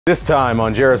This time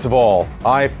on Jairus of All,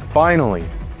 I finally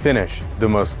finish the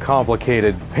most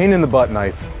complicated pain-in-the-butt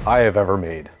knife I have ever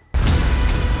made.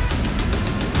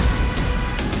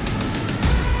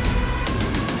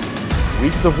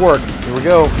 Weeks of work, here we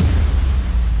go.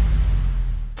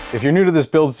 If you're new to this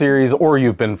build series or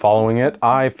you've been following it,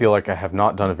 I feel like I have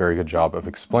not done a very good job of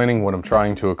explaining what I'm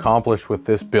trying to accomplish with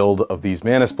this build of these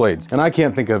Mantis Blades. And I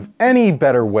can't think of any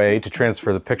better way to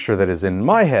transfer the picture that is in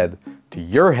my head to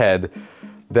your head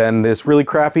than this really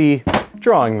crappy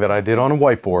drawing that I did on a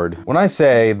whiteboard. When I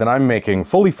say that I'm making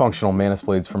fully functional Mantis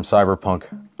Blades from Cyberpunk,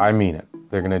 I mean it.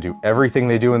 They're gonna do everything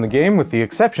they do in the game with the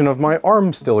exception of my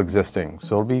arm still existing.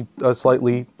 So it'll be a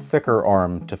slightly thicker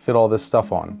arm to fit all this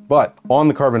stuff on. But on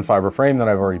the carbon fiber frame that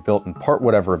I've already built in part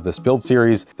whatever of this build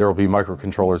series, there will be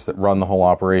microcontrollers that run the whole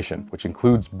operation, which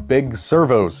includes big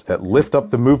servos that lift up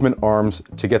the movement arms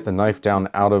to get the knife down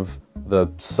out of the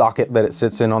socket that it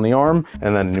sits in on the arm,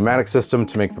 and then a pneumatic system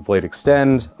to make the blade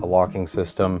extend, a locking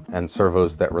system, and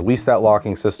servos that release that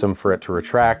locking system for it to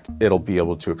retract. It'll be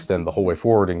able to extend the whole way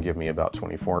forward and give me about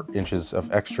 24 inches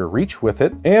of extra reach with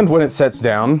it. And when it sets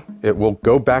down, it will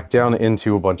go back down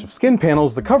into a bunch of skin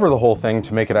panels that cover the whole thing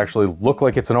to make it actually look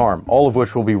like it's an arm, all of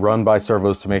which will be run by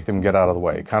servos to make them get out of the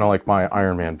way, kind of like my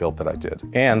Iron Man build that I did.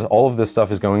 And all of this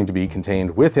stuff is going to be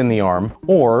contained within the arm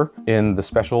or in the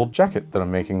special jacket that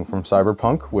I'm making from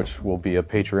Cyberpunk, which will be a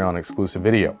Patreon exclusive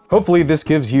video. Hopefully this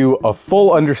gives you a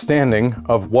full understanding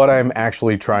of what I'm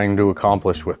actually trying to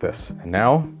accomplish with this. And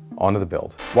now, onto the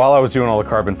build. While I was doing all the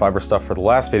carbon fiber stuff for the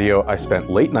last video, I spent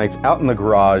late nights out in the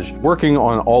garage working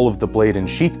on all of the blade and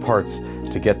sheath parts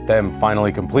to get them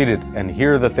finally completed. And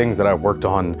here are the things that I worked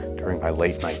on during my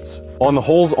late nights. On the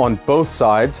holes on both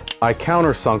sides, I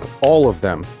countersunk all of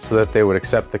them so that they would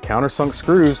accept the countersunk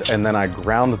screws, and then I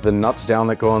ground the nuts down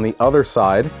that go on the other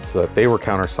side so that they were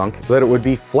countersunk so that it would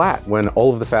be flat when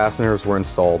all of the fasteners were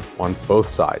installed on both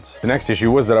sides. The next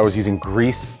issue was that I was using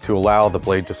grease to allow the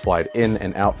blade to slide in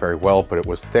and out very well, but it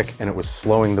was thick and it was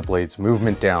slowing the blade's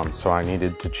movement down, so I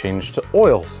needed to change to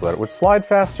oil so that it would slide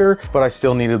faster, but I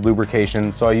still needed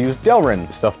lubrication, so I used Delrin.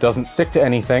 The stuff doesn't stick to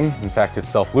anything. In fact, it's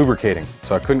self-lubricating,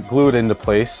 so I couldn't glue it into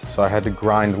place, so I had to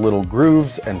grind little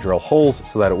grooves and drill holes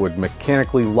so that it would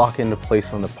mechanically lock into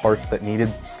place on the parts that needed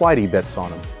slidey bits on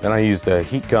them. Then I used a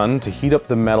heat gun to heat up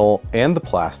the metal and the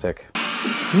plastic.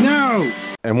 No!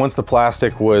 And once the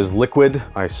plastic was liquid,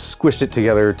 I squished it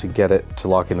together to get it to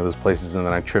lock into those places, and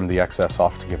then I trimmed the excess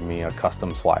off to give me a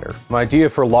custom slider. My idea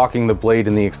for locking the blade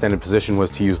in the extended position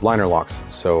was to use liner locks,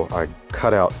 so I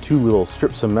cut out two little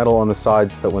strips of metal on the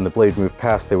sides so that when the blade moved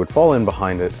past, they would fall in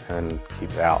behind it and keep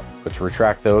it out. But to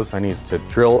retract those, I needed to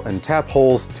drill and tap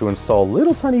holes to install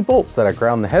little tiny bolts that I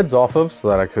ground the heads off of so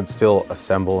that I could still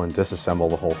assemble and disassemble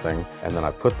the whole thing. And then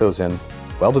I put those in,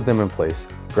 welded them in place,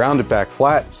 ground it back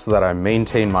flat so that I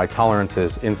maintained my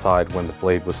tolerances inside when the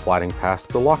blade was sliding past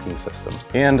the locking system.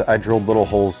 And I drilled little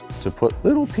holes to put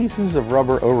little pieces of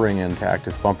rubber O-ring in to act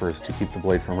as bumpers to keep the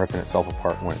blade from ripping itself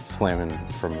apart when it's slamming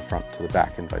from the front to the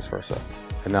back and vice versa.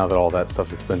 And now that all that stuff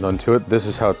has been done to it, this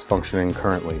is how it's functioning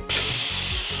currently.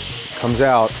 It comes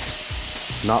out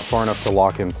not far enough to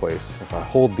lock in place. If I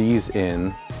hold these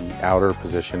in the outer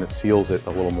position, it seals it a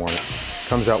little more. It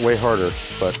comes out way harder,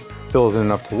 but still isn't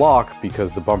enough to lock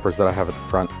because the bumpers that I have at the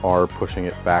front are pushing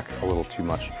it back a little too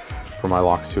much for my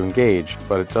locks to engage,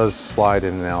 but it does slide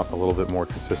in and out a little bit more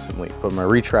consistently. But my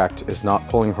retract is not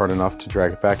pulling hard enough to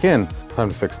drag it back in. Time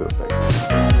to fix those things.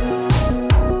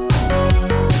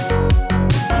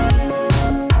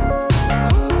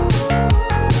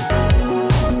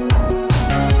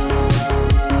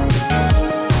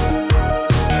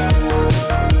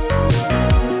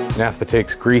 Naphtha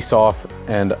takes grease off,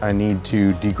 and I need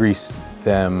to degrease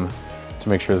them to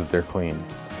make sure that they're clean.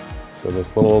 So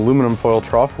this little aluminum foil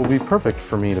trough will be perfect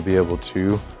for me to be able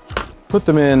to put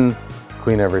them in,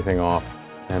 clean everything off,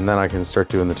 and then I can start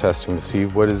doing the testing to see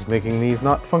what is making these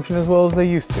not function as well as they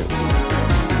used to.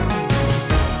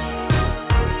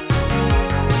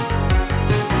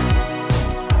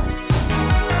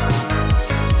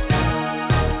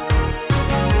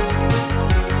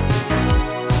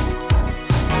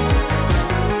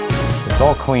 It's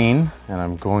all clean, and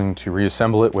I'm going to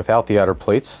reassemble it without the outer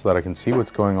plates so that I can see what's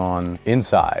going on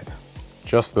inside.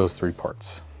 Just those three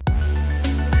parts.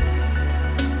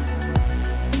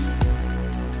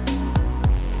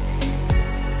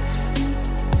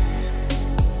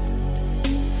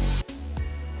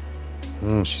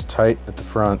 She's tight at the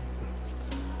front.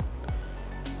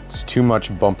 It's too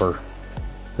much bumper.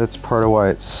 That's part of why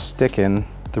it's sticking.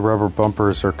 The rubber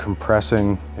bumpers are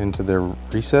compressing into their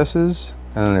recesses,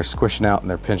 and then they're squishing out and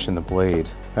they're pinching the blade.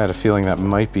 I had a feeling that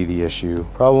might be the issue.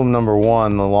 Problem number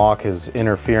one, the lock is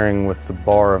interfering with the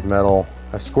bar of metal.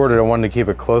 I scored it, I wanted to keep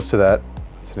it close to that.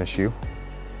 It's an issue.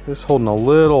 Just holding a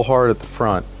little hard at the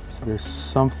front. So there's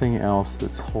something else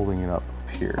that's holding it up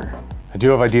here. I do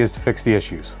have ideas to fix the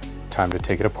issues. Time to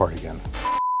take it apart again.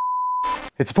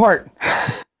 It's apart!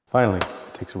 Finally.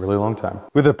 Takes a really long time.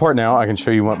 With it apart now, I can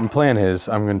show you what my plan is.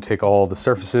 I'm going to take all the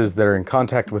surfaces that are in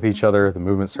contact with each other, the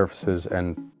movement surfaces,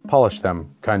 and polish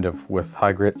them kind of with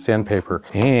high grit sandpaper.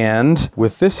 And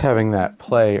with this having that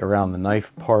play around the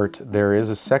knife part, there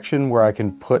is a section where I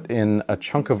can put in a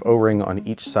chunk of O-ring on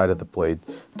each side of the blade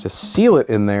to seal it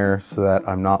in there so that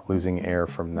I'm not losing air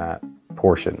from that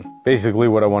portion. Basically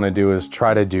what I want to do is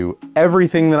try to do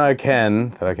everything that I can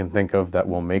think of that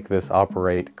will make this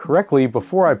operate correctly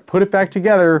before I put it back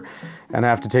together and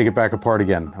have to take it back apart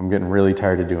again. I'm getting really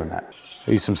tired of doing that.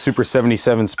 I use some Super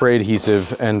 77 spray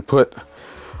adhesive and put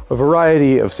a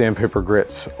variety of sandpaper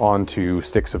grits onto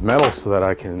sticks of metal so that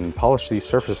I can polish these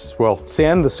surfaces. Well,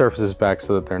 sand the surfaces back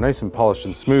so that they're nice and polished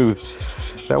and smooth.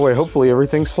 That way, hopefully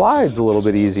everything slides a little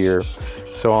bit easier.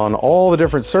 So on all the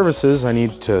different surfaces, I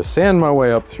need to sand my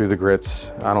way up through the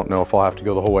grits. I don't know if I'll have to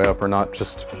go the whole way up or not,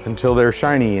 just until they're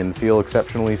shiny and feel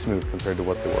exceptionally smooth compared to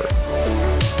what they were.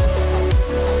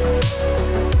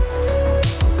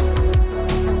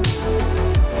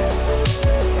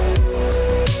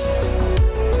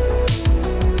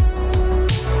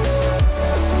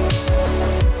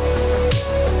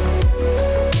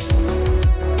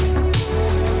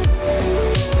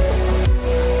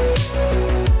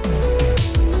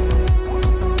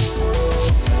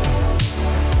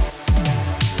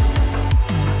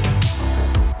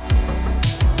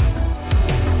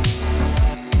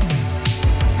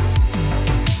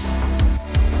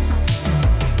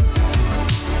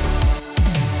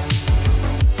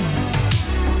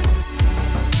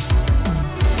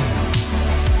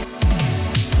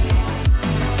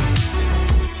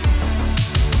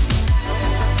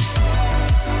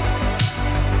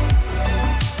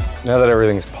 Now that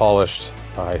everything's polished,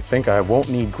 I think I won't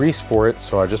need grease for it,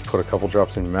 so I just put a couple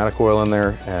drops of pneumatic oil in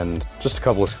there and just a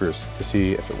couple of screws to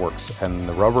see if it works. And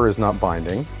the rubber is not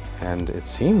binding, and it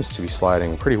seems to be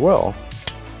sliding pretty well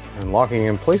and locking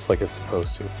in place like it's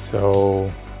supposed to. So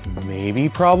maybe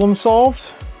problem solved?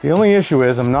 The only issue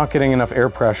is I'm not getting enough air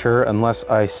pressure unless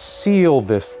I seal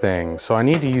this thing, so I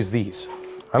need to use these.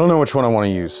 I don't know which one I want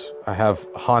to use. I have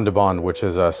Honda Bond, which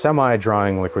is a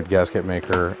semi-drying liquid gasket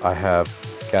maker. I have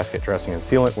gasket dressing and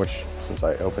sealant, which since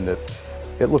I opened it,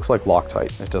 it looks like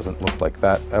Loctite. It doesn't look like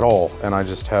that at all. And I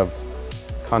just have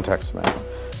contact cement.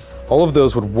 All of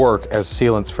those would work as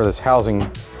sealants for this housing.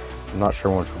 I'm not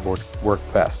sure which would work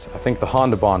best. I think the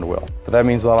Honda Bond will, but that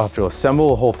means that I'll have to assemble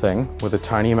the whole thing with a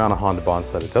tiny amount of Honda Bond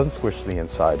so that it doesn't squish to the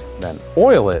inside, then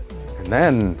oil it, and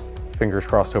then fingers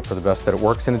crossed hope for the best that it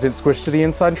works and it didn't squish to the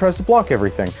inside and tries to block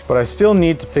everything. But I still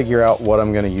need to figure out what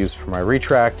I'm going to use for my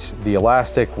retract. The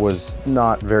elastic was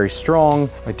not very strong.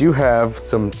 I do have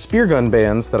some spear gun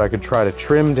bands that I could try to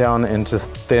trim down into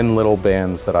thin little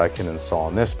bands that I can install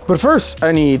on this. But first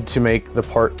I need to make the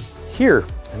part here.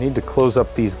 I need to close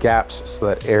up these gaps so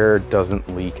that air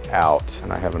doesn't leak out,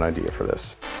 and I have an idea for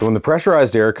this. So when the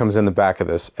pressurized air comes in the back of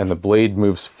this and the blade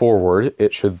moves forward,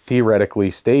 it should theoretically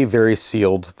stay very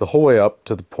sealed the whole way up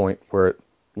to the point where it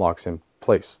locks in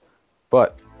place.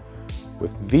 But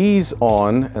with these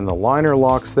on and the liner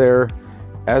locks there,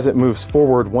 as it moves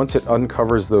forward, once it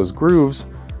uncovers those grooves,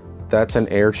 that's an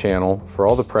air channel for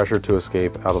all the pressure to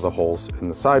escape out of the holes in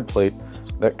the side plate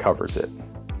that covers it,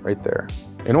 right there.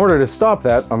 In order to stop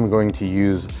that, I'm going to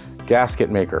use Gasket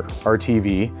Maker,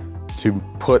 RTV, to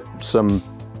put some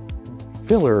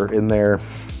filler in there,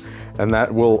 and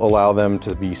that will allow them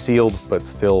to be sealed but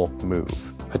still move.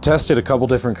 I tested a couple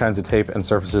different kinds of tape and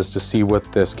surfaces to see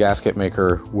what this Gasket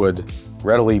Maker would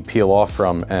readily peel off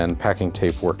from, and packing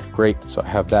tape worked great. So I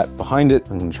have that behind it.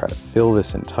 I'm gonna try to fill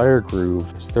this entire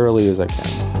groove as thoroughly as I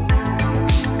can.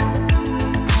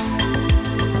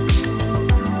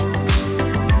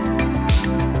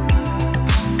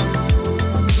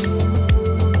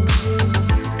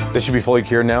 This should be fully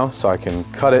cured now, so I can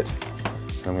cut it.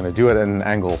 I'm gonna do it at an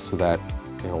angle so that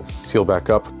it'll seal back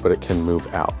up, but it can move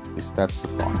out. At least that's the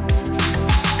thought.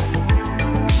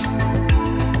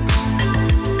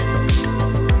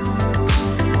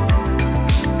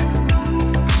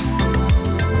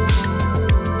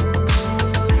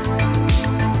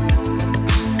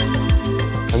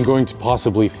 I'm going to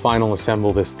possibly final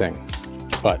assemble this thing,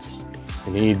 but I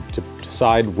need to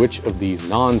decide which of these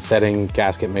non-setting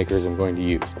gasket makers I'm going to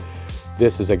use.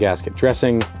 This is a gasket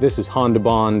dressing. This is Honda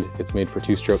Bond. It's made for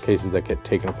two-stroke cases that get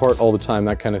taken apart all the time,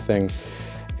 that kind of thing.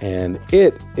 and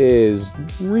it is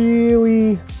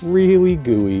really, really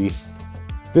gooey.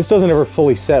 This doesn't ever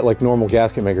fully set like normal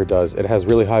gasket maker does. It has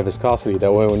really high viscosity.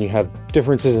 That way when you have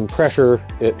differences in pressure,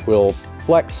 it will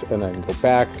flex and then go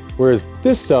back. Whereas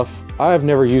this stuff I've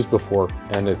never used before,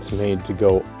 and it's made to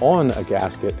go on a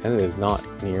gasket, and it is not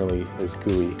nearly as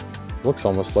gooey. Looks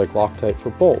almost like Loctite for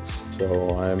bolts.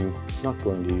 So I'm not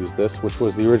going to use this, which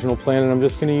was the original plan, and I'm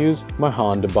just going to use my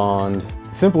Honda Bond.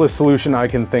 The simplest solution I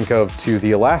can think of to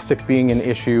the elastic being an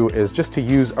issue is just to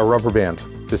use a rubber band.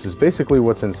 This is basically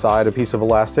what's inside a piece of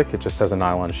elastic. It just has a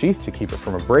nylon sheath to keep it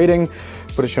from abrading,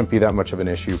 but it shouldn't be that much of an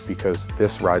issue because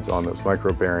this rides on those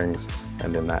micro bearings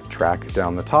and in that track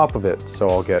down the top of it. So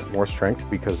I'll get more strength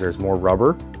because there's more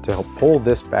rubber to help pull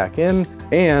this back in,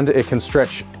 and it can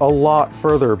stretch a lot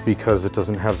further because it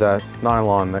doesn't have that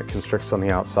nylon that constricts on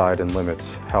the outside and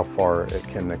limits how far it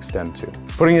can extend to.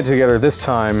 Putting it together this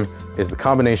time is the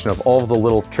combination of all of the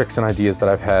little tricks and ideas that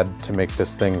I've had to make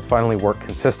this thing finally work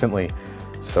consistently.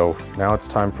 So now it's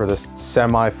time for this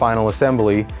semi-final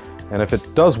assembly, and if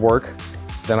it does work,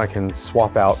 then I can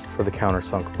swap out for the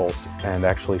countersunk bolts and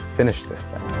actually finish this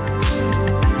thing.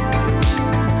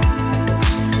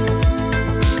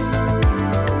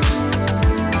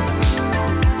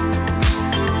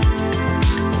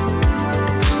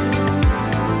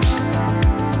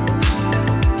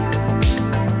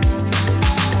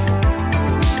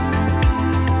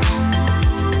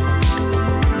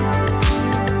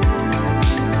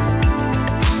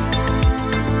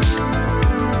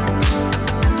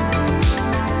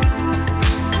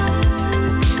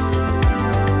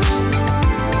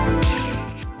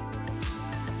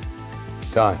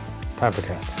 Done. Time for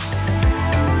testing.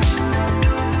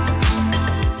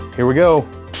 Here we go.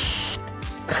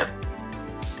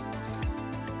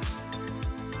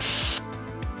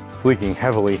 It's leaking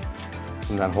heavily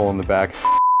from that hole in the back.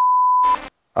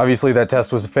 Obviously that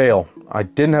test was a fail. I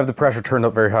didn't have the pressure turned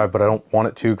up very high, but I don't want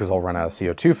it to because I'll run out of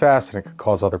CO2 fast and it could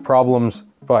cause other problems.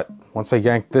 But once I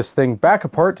yanked this thing back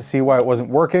apart to see why it wasn't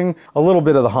working, a little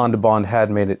bit of the Honda Bond had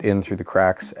made it in through the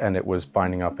cracks and it was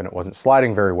binding up and it wasn't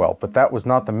sliding very well. But that was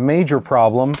not the major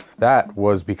problem. That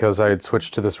was because I had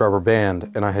switched to this rubber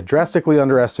band and I had drastically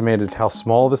underestimated how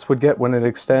small this would get when it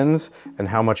extends and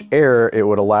how much air it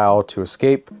would allow to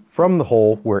escape from the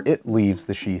hole where it leaves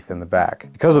the sheath in the back.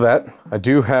 Because of that, I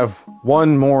do have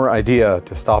one more idea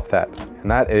to stop that, and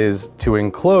that is to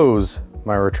enclose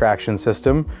my retraction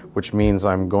system, which means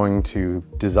I'm going to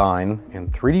design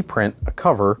and 3D print a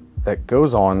cover that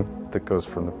goes on, that goes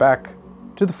from the back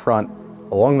to the front,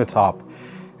 along the top,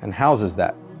 and houses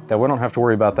that. That we don't have to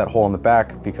worry about that hole in the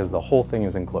back because the whole thing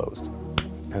is enclosed.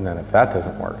 And then if that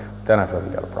doesn't work, then I've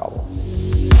really got a problem.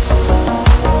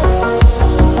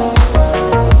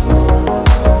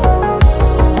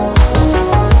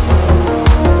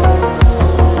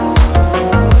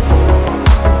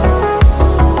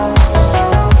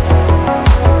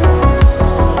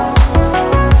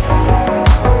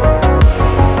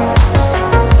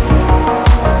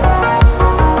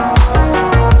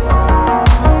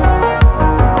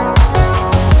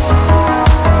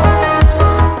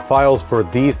 Files for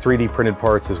these 3D printed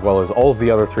parts, as well as all of the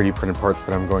other 3D printed parts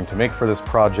that I'm going to make for this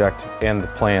project, and the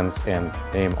plans and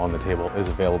name on the table is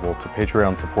available to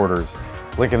Patreon supporters.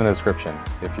 Link in the description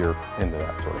if you're into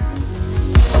that sort of thing.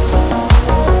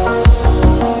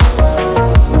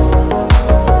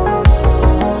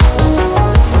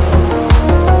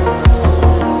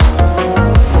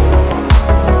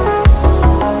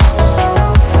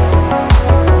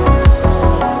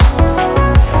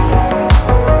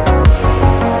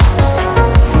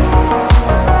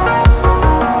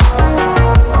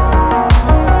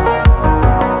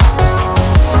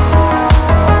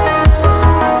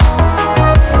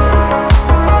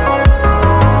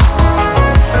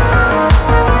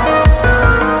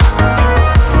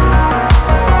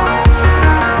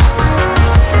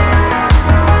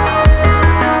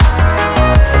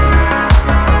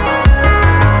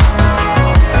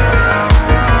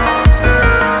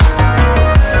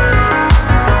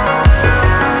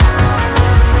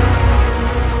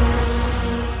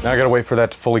 Now I gotta wait for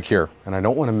that to fully cure, and I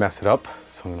don't want to mess it up,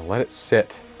 so I'm gonna let it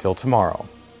sit till tomorrow.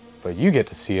 But you get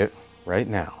to see it right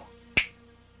now.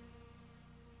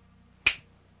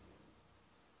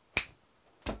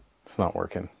 It's not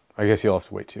working. I guess you'll have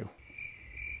to wait too.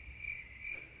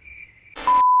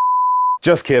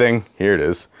 Just kidding, here it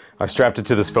is. I strapped it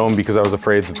to this foam because I was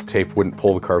afraid that the tape wouldn't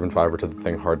pull the carbon fiber to the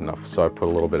thing hard enough, so I put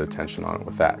a little bit of tension on it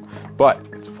with that. But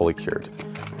it's fully cured,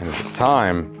 and it's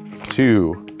time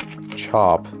to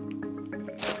chop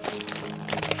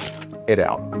it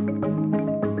out.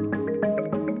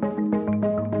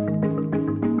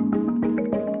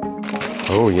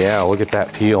 Oh yeah, look at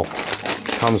that peel.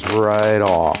 Comes right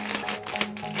off.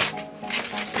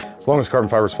 As long as carbon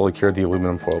fiber is fully cured, the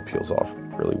aluminum foil peels off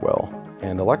really well.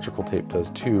 And electrical tape does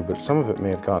too, but some of it may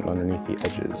have gotten underneath the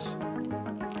edges.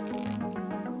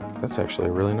 That's actually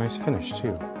a really nice finish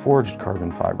too. Forged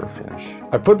carbon fiber finish.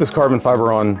 I put this carbon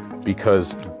fiber on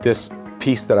because this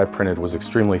piece that I printed was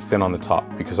extremely thin on the top,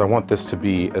 because I want this to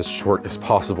be as short as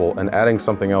possible, and adding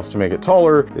something else to make it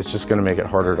taller is just gonna make it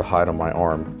harder to hide on my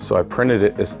arm. So I printed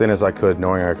it as thin as I could,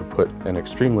 knowing I could put an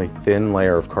extremely thin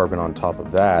layer of carbon on top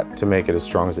of that to make it as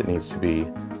strong as it needs to be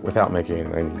without making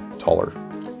it any taller.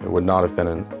 It would not have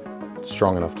been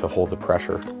strong enough to hold the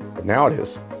pressure, but now it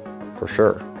is, for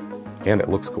sure. And it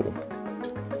looks cool.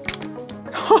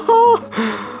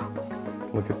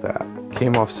 Look at that.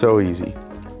 Came off so easy.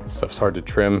 This stuff's hard to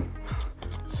trim,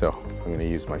 so I'm gonna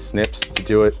use my snips to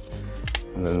do it.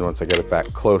 And then once I get it back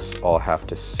close, I'll have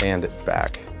to sand it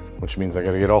back, which means I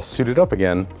gotta get all suited up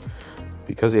again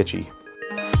because itchy.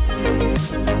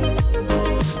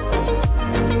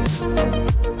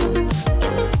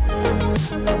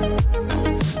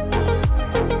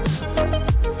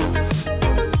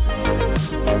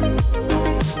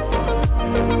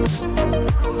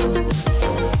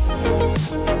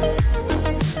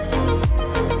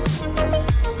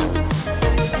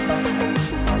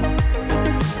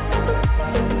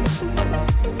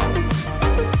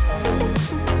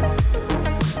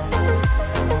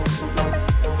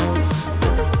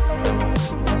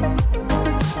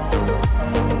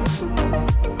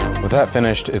 With that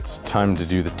finished, it's time to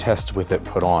do the test with it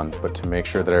put on, but to make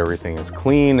sure that everything is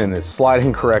clean and is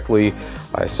sliding correctly,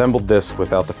 I assembled this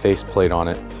without the faceplate on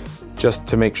it, just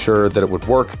to make sure that it would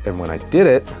work, and when I did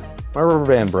it, my rubber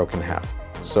band broke in half.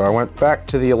 So I went back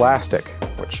to the elastic,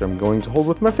 which I'm going to hold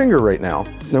with my finger right now.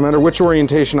 No matter which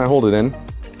orientation I hold it in,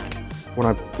 when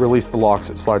I release the locks,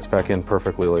 it slides back in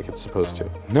perfectly like it's supposed to.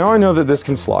 Now I know that this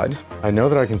can slide. I know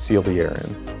that I can seal the air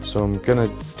in. So I'm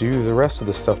gonna do the rest of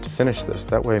the stuff to finish this.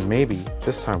 That way, maybe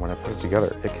this time when I put it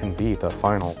together, it can be the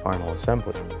final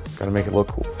assembly. Gotta make it look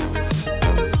cool.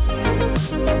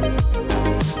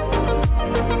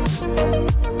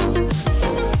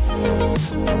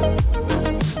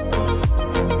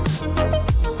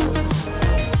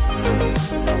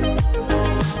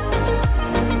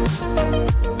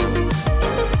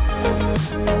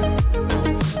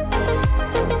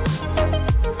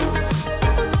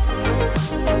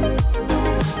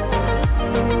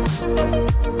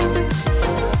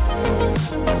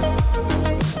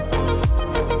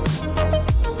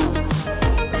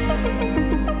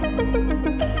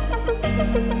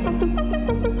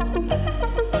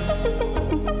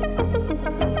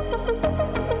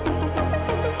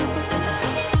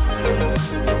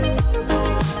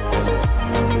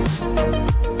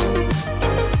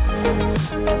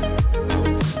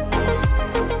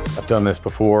 Done this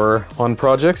before on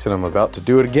projects, and I'm about to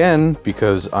do it again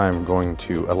because I'm going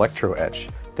to electro etch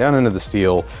down into the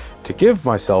steel to give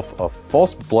myself a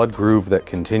false blood groove that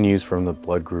continues from the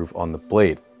blood groove on the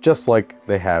blade, just like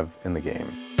they have in the game.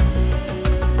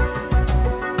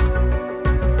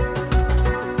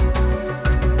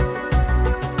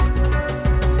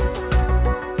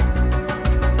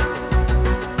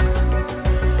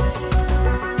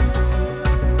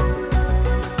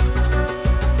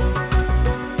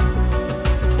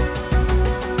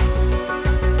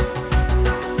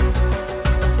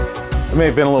 I may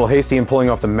have been a little hasty in pulling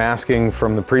off the masking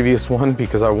from the previous one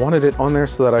because I wanted it on there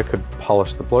so that I could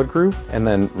polish the blood groove and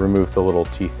then remove the little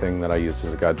teeth thing that I used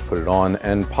as a guide to put it on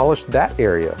and polish that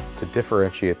area to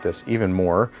differentiate this even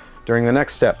more during the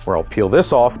next step, where I'll peel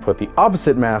this off, put the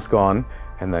opposite mask on,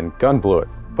 and then gun blue it.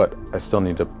 But I still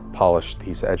need to polish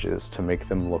these edges to make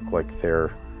them look like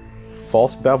they're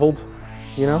false beveled,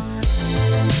 you know?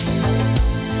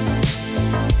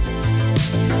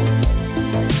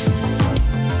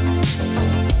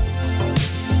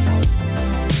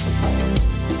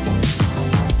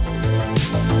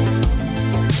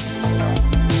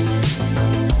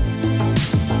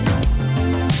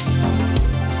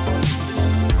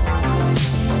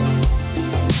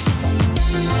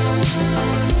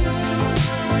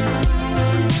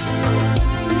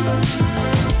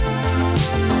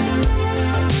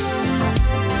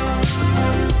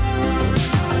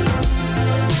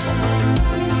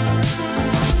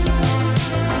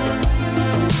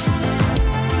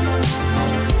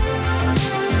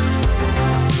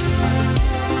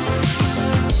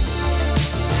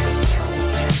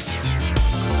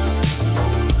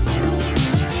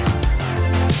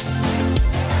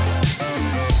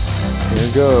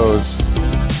 Goes.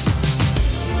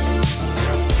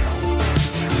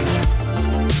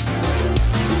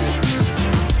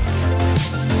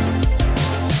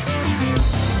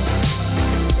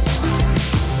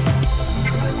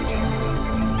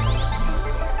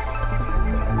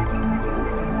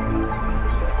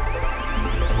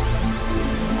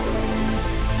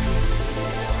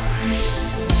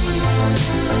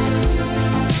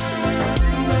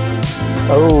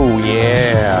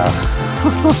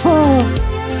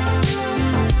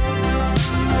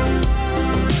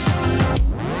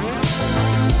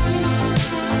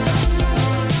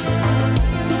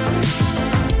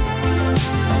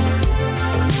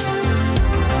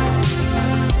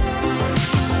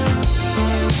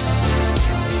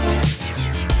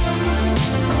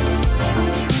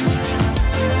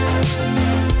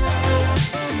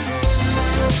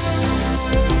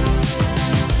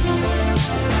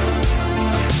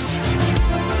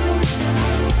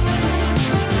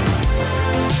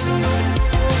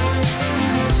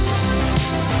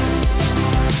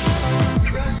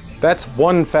 That's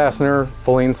one fastener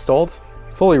fully installed,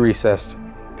 fully recessed,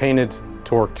 painted,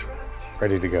 torqued,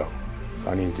 ready to go. So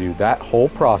I need to do that whole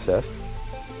process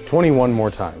 21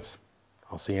 more times.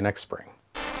 I'll see you next spring.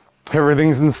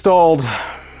 Everything's installed.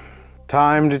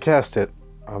 Time to test it.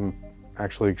 I'm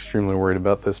actually extremely worried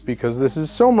about this because this is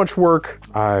so much work.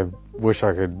 I wish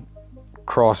I could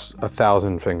cross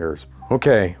 1,000 fingers.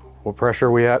 Okay, what pressure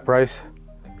are we at, Bryce?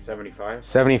 Like 75?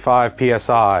 75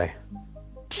 PSI.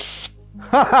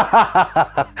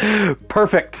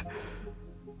 Perfect.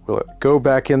 Will it go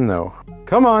back in though?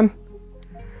 Come on.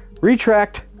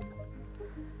 Retract.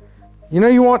 You know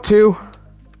you want to.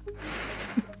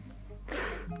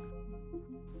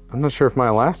 I'm not sure if my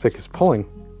elastic is pulling.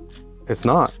 It's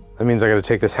not. That means I gotta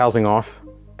take this housing off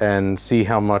and see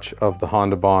how much of the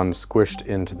Honda Bond squished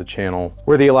into the channel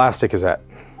where the elastic is at,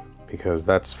 because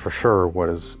that's for sure what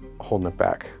is holding it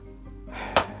back.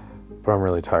 But I'm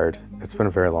really tired. It's been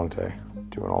a very long day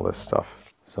doing all this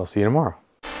stuff. So I'll see you tomorrow.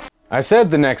 I said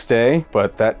the next day,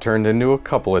 but that turned into a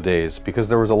couple of days because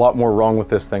there was a lot more wrong with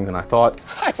this thing than I thought.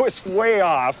 I was way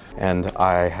off. And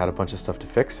I had a bunch of stuff to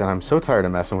fix, and I'm so tired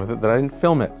of messing with it that I didn't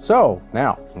film it. So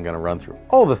now I'm gonna run through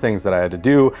all the things that I had to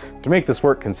do to make this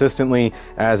work consistently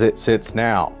as it sits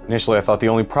now. Initially, I thought the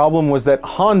only problem was that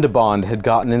Honda Bond had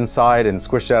gotten inside and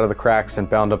squished out of the cracks and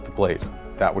bound up the blade.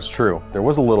 That was true. There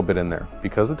was a little bit in there.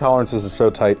 Because the tolerances are so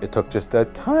tight, it took just a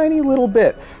tiny little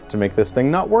bit to make this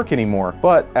thing not work anymore.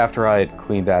 But after I had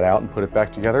cleaned that out and put it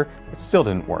back together, it still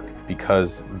didn't work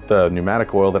because the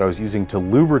pneumatic oil that I was using to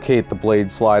lubricate the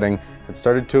blade sliding had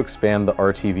started to expand the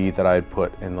RTV that I had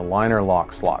put in the liner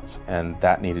lock slots, and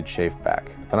that needed shaved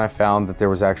back. Then I found that there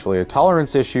was actually a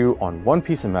tolerance issue on one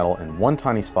piece of metal in one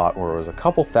tiny spot where it was a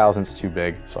couple thousandths too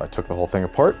big. So I took the whole thing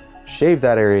apart, shaved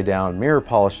that area down, mirror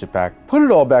polished it back, put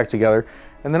it all back together,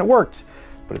 and then it worked.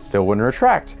 But it still wouldn't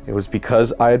retract. It was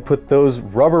because I had put those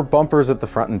rubber bumpers at the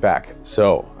front and back.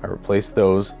 So I replaced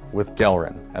those with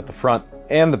Delrin at the front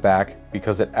and the back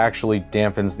because it actually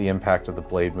dampens the impact of the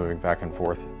blade moving back and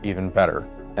forth even better.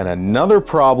 And another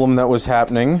problem that was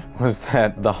happening was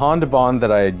that the Honda Bond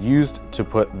that I had used to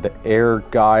put the air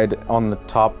guide on the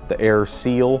top, the air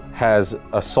seal, has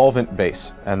a solvent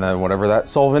base. And then whatever that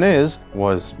solvent is,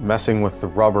 was messing with the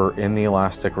rubber in the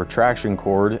elastic retraction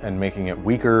cord and making it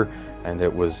weaker, and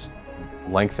it was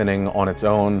lengthening on its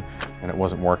own, and it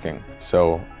wasn't working.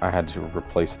 So I had to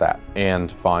replace that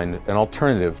and find an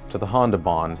alternative to the Honda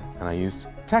Bond, and I used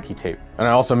tacky tape. And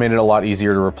I also made it a lot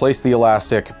easier to replace the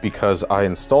elastic because I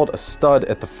installed a stud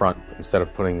at the front instead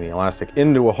of putting the elastic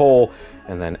into a hole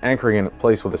and then anchoring it in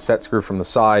place with a set screw from the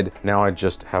side. Now I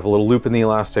just have a little loop in the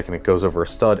elastic and it goes over a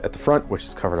stud at the front, which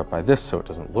is covered up by this so it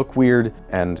doesn't look weird,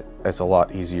 and it's a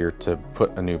lot easier to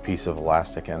put a new piece of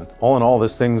elastic in. All in all,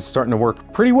 this thing's starting to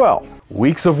work pretty well.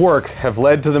 Weeks of work have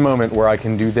led to the moment where I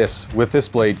can do this with this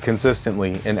blade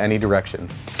consistently in any direction.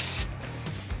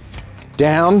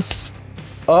 Down,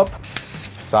 up,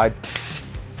 side,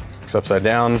 it's upside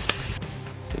down,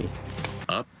 see.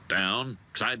 Up, down,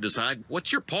 side to side.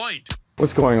 What's your point?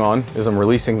 What's going on is I'm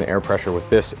releasing the air pressure with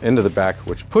this into the back,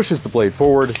 which pushes the blade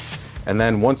forward. And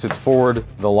then once it's forward,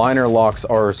 the liner locks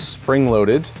are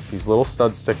spring-loaded, these little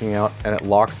studs sticking out, and it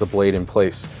locks the blade in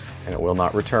place. And it will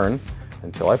not return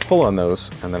until I pull on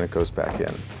those, and then it goes back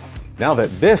in. Now that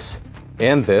this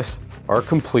and this are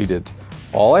completed,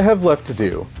 all I have left to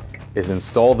do is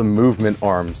install the movement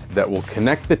arms that will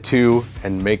connect the two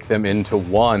and make them into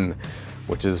one,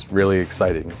 which is really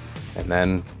exciting. And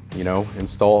then, you know,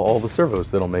 install all the servos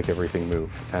that'll make everything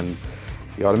move, and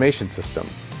the automation system,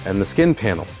 and the skin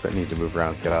panels that need to move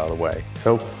around, get out of the way.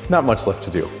 So not much left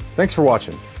to do. Thanks for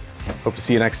watching. Hope to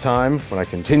see you next time when I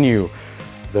continue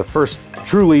the first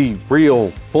truly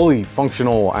real, fully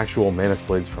functional, actual Mantis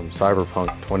Blades from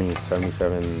Cyberpunk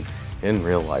 2077 in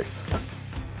real life.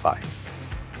 Bye.